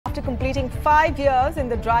After completing 5 years in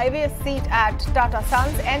the driver's seat at Tata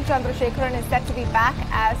Sons, N. Chandrasekaran is set to be back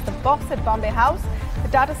as the boss at Bombay House. The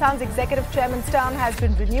Tata Sons executive chairman's term has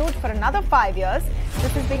been renewed for another 5 years.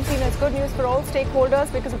 This is being seen as good news for all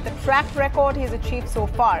stakeholders because of the track record he's achieved so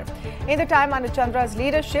far. In the time under Chandra's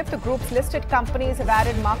leadership, the group's listed companies have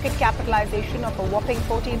added market capitalization of a whopping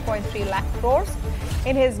 14.3 lakh crores.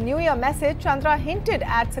 In his New Year message, Chandra hinted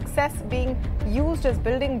at success being used as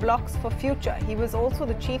building blocks for future. He was also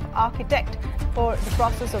the chief architect for the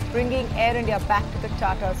process of bringing Air India back to the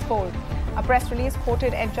Tata's fold. A press release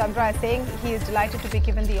quoted N. Chandra as saying he is delighted to be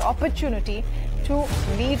given the opportunity to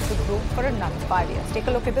lead the group for another 5 years. Take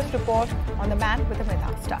a look at this report on the man with the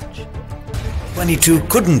Midas touch. 22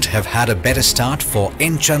 couldn't have had a better start for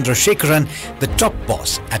N. Chandrasekaran, the top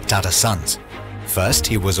boss at Tata Sons. First,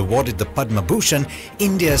 he was awarded the Padma Bhushan,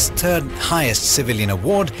 India's third highest civilian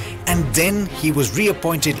award, and then he was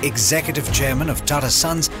reappointed executive chairman of Tata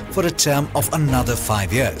Sons for a term of another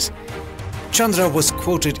 5 years. Chandra was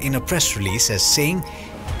quoted in a press release as saying,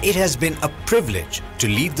 "It has been a privilege to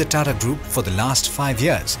lead the Tata Group for the last 5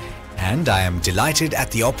 years, and I am delighted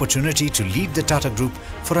at the opportunity to lead the Tata Group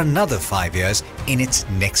for another 5 years in its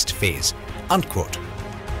next phase." Unquote.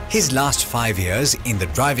 His last 5 years in the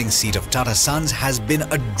driving seat of Tata Sons has been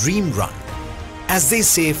a dream run. As they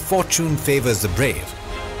say, fortune favors the brave.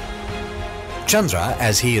 Chandra,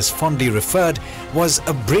 as he is fondly referred, was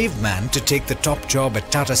a brave man to take the top job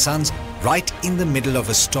at Tata Sons right in the middle of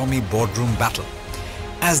a stormy boardroom battle.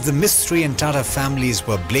 As the Mistry and Tata families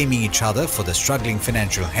were blaming each other for the struggling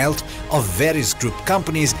financial health of various group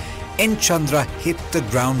companies, N. Chandra hit the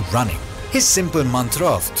ground running. His simple mantra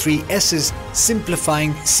of 3 S's,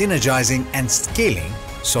 simplifying, synergizing and scaling,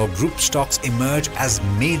 saw group stocks emerge as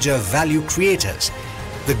major value creators.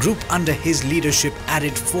 The group under his leadership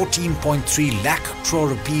added 14.3 lakh crore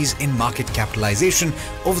rupees in market capitalization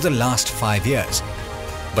over the last 5 years.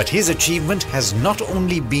 But his achievement has not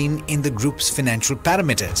only been in the group's financial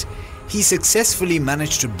parameters. He successfully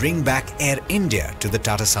managed to bring back Air India to the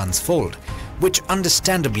Tata Sons fold, which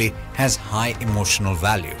understandably has high emotional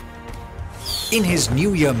value. In his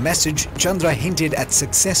New Year message, Chandra hinted at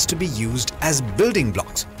success to be used as building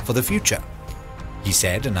blocks for the future. He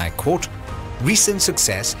said, and I quote, "Recent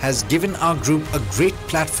success has given our group a great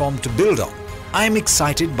platform to build on. I am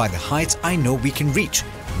excited by the heights I know we can reach,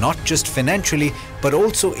 not just financially, but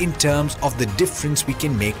also in terms of the difference we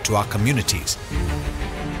can make to our communities."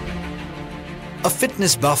 A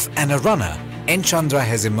fitness buff and a runner, N. Chandra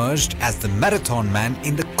has emerged as the marathon man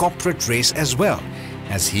in the corporate race as well,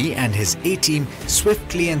 as he and his A-team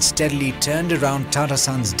swiftly and steadily turned around Tata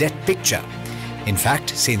Sons' debt picture. In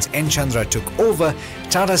fact, since N. Chandra took over,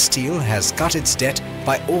 Tata Steel has cut its debt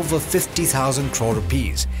by over 50,000 crore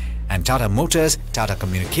rupees. And Tata Motors, Tata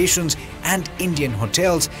Communications and Indian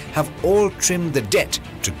Hotels have all trimmed the debt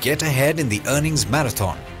to get ahead in the earnings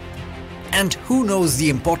marathon. And who knows the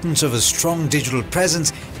importance of a strong digital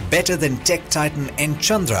presence better than tech titan N.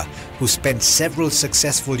 Chandra, who spent several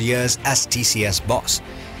successful years as TCS boss.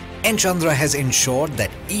 N. Chandra has ensured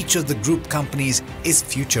that each of the group companies is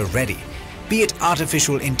future ready, be it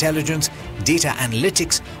artificial intelligence, data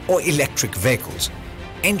analytics or electric vehicles.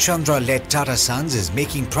 N. Chandra-led Tata Sons is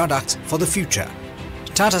making products for the future.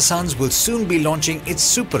 Tata Sons will soon be launching its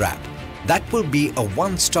super app. That will be a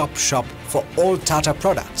one-stop shop for all Tata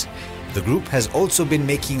products. The group has also been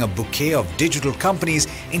making a bouquet of digital companies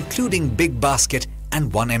including Big Basket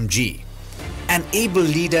and 1MG. An able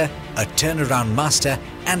leader, a turnaround master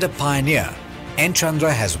and a pioneer, N.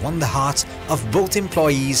 Chandra has won the hearts of both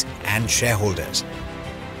employees and shareholders.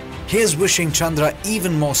 Here's wishing Chandra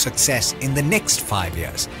even more success in the next 5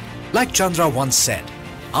 years. Like Chandra once said,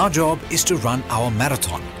 our job is to run our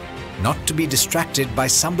marathon, not to be distracted by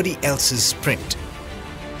somebody else's sprint.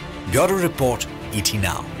 Bureau Report, ET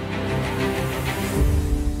Now.